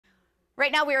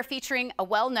Right now we are featuring a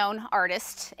well-known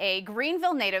artist, a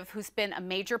Greenville native who's been a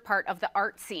major part of the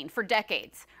art scene for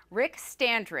decades. Ric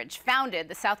Standridge founded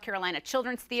the South Carolina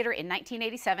Children's Theater in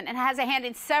 1987 and has a hand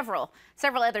in several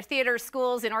other theaters,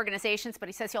 schools, and organizations, but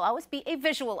he says he'll always be a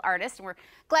visual artist, and we're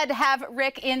glad to have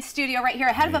Ric in studio right here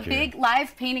ahead of a big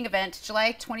live painting event,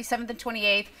 July 27th and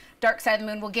 28th, Dark Side of the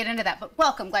Moon. We'll get into that, but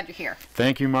welcome, glad you're here.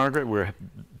 Thank you, Margaret. We're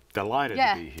delighted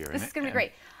to be here. This is going to be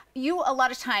great. You, a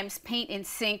lot of times, paint in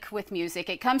sync with music.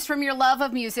 It comes from your love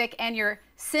of music and your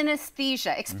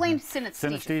synesthesia. Explain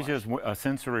synesthesia. Synesthesia is a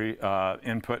sensory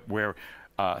input where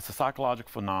it's a psychological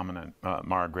phenomenon,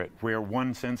 Margaret, where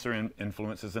one sensor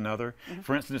influences another.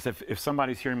 For instance, if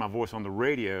somebody's hearing my voice on the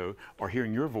radio or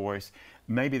hearing your voice,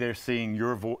 maybe they're seeing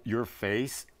your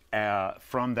face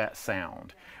from that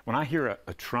sound. When I hear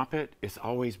a trumpet, it's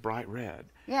always bright red.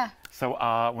 Yeah. So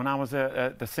when I was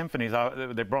at the symphonies,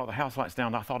 they brought the house lights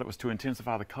down. I thought it was to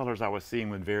intensify the colors I was seeing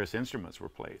when various instruments were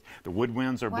played. The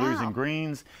woodwinds are blues and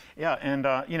greens. Yeah, and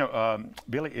you know,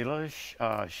 Billie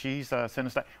Eilish, she's a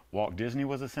synesthete. Walt Disney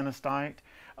was a synesthete.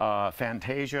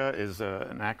 Fantasia is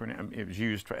an acronym. It was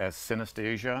used as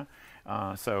synesthesia.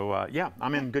 Yeah,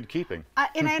 I'm in good keeping.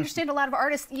 And I understand a lot of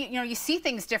artists, you know, you see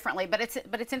things differently, but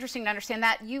it's interesting to understand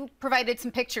that. You provided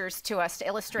some pictures to us to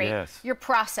illustrate your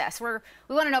process.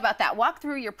 We want to know about that. Walk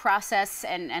through your process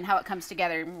and how it comes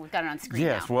together. We've got it on screen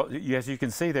now. Well, as you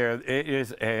can see there, it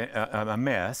is a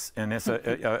mess, and it's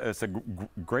a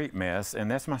great mess, and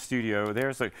that's my studio.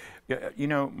 There's you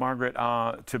know, Margaret,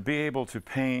 to be able to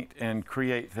paint and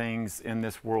create things in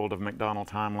this world of McDonald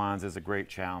timelines is a great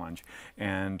challenge,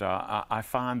 and I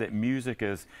find that music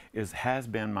has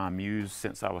been my muse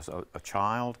since I was a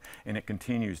child, and it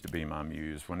continues to be my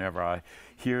muse whenever I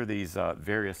hear these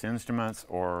various instruments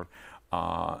or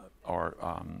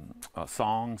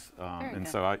songs, and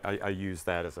so I use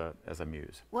that as a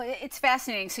muse. Well, it's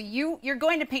fascinating. So you're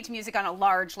going to paint to music on a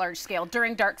large scale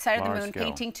during Dark Side of the Moon,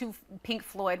 painting to Pink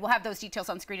Floyd. We'll have those details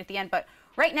on screen at the end, but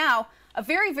right now, a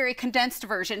very condensed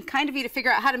version, kind of you to figure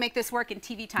out how to make this work in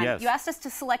TV time. Yes. You asked us to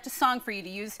select a song for you to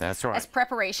use as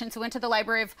preparation, so went to the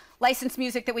library of licensed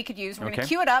music that we could use. We're going to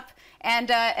cue it up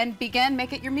and begin,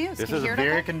 make it your muse. This is a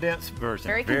very condensed version.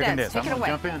 Very condensed. Take it away.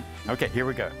 Jump in. Okay, here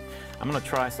we go. I'm going to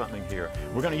try something here.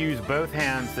 We're going to use both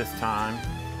hands this time.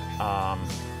 I'm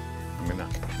going to...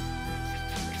 To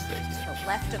the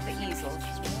left of the easel.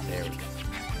 There we go.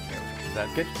 Is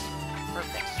that good?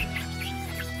 Perfect.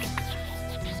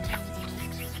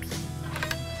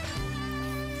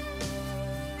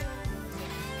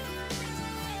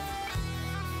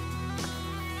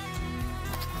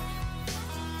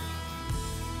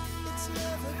 It's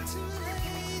never too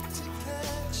late to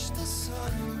catch the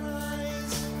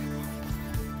sunrise.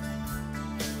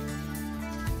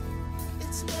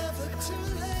 It's never too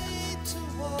late to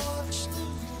watch the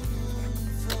moon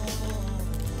fall.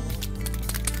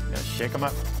 Yeah, shake them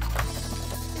up.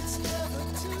 It's never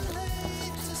too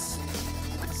late to see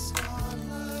the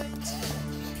starlight.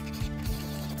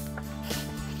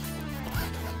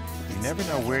 You never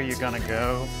know where you're going to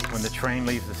go when the train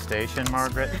leaves the station,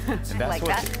 Margaret. And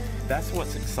that's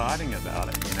what's exciting about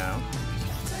it, you know.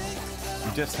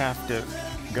 You just have to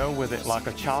go with it like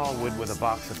a child would with a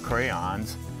box of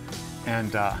crayons,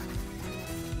 and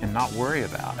not worry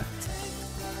about it.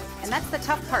 And that's the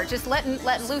tough part, just letting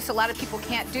loose. A lot of people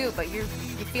can't do, but you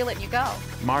feel it and you go.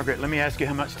 Margaret, let me ask you,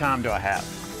 how much time do I have?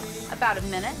 About a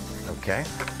minute. Okay.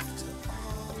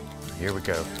 Here we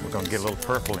go. We're going to get a little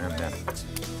purple in then.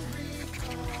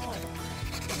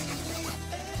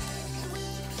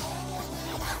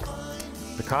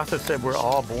 Picasso said we're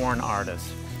all born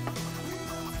artists.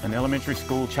 An elementary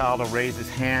school child will raise his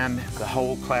hand, the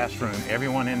whole classroom,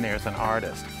 everyone in there is an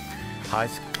artist.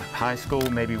 High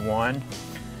school, maybe one.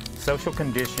 Social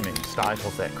conditioning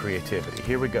stifles that creativity.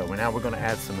 Here we go. Now we're going to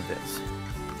add some of this.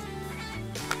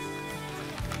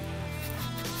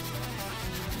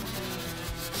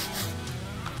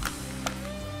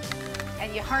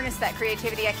 And you harness that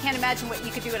creativity. I can't imagine what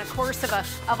you could do in a course of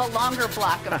a longer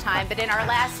block of time, but in our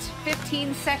last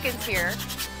 15 seconds here,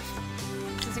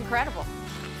 this is incredible.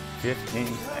 15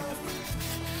 seconds.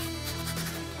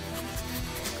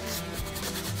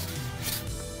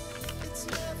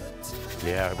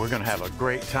 Yeah, we're going to have a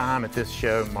great time at this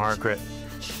show, Margaret,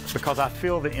 because I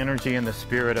feel the energy and the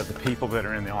spirit of the people that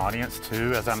are in the audience,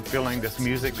 too, as I'm feeling this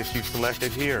music that you've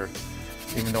selected here,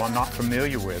 even though I'm not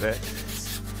familiar with it.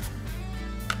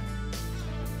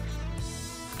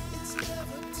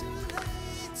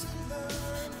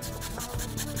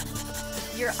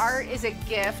 Your art is a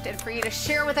gift, and for you to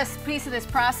share with us a piece of this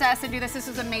process and do this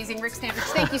was amazing. Ric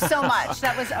Standridge, thank you so much.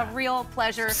 That was a real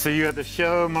pleasure. See you at the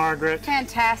show, Margaret.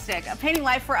 Fantastic. Painting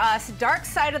Life for Us, Dark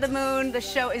Side of the Moon. The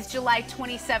show is July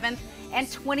 27th and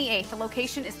 28th. The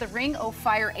location is the Ring o'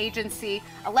 Fire Agency,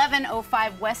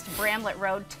 1105 West Bramlett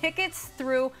Road. Tickets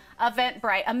through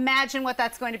Eventbrite. Imagine what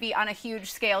that's going to be on a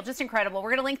huge scale. Just incredible.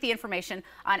 We're going to link the information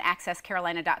on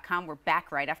accesscarolina.com. We're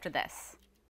back right after this.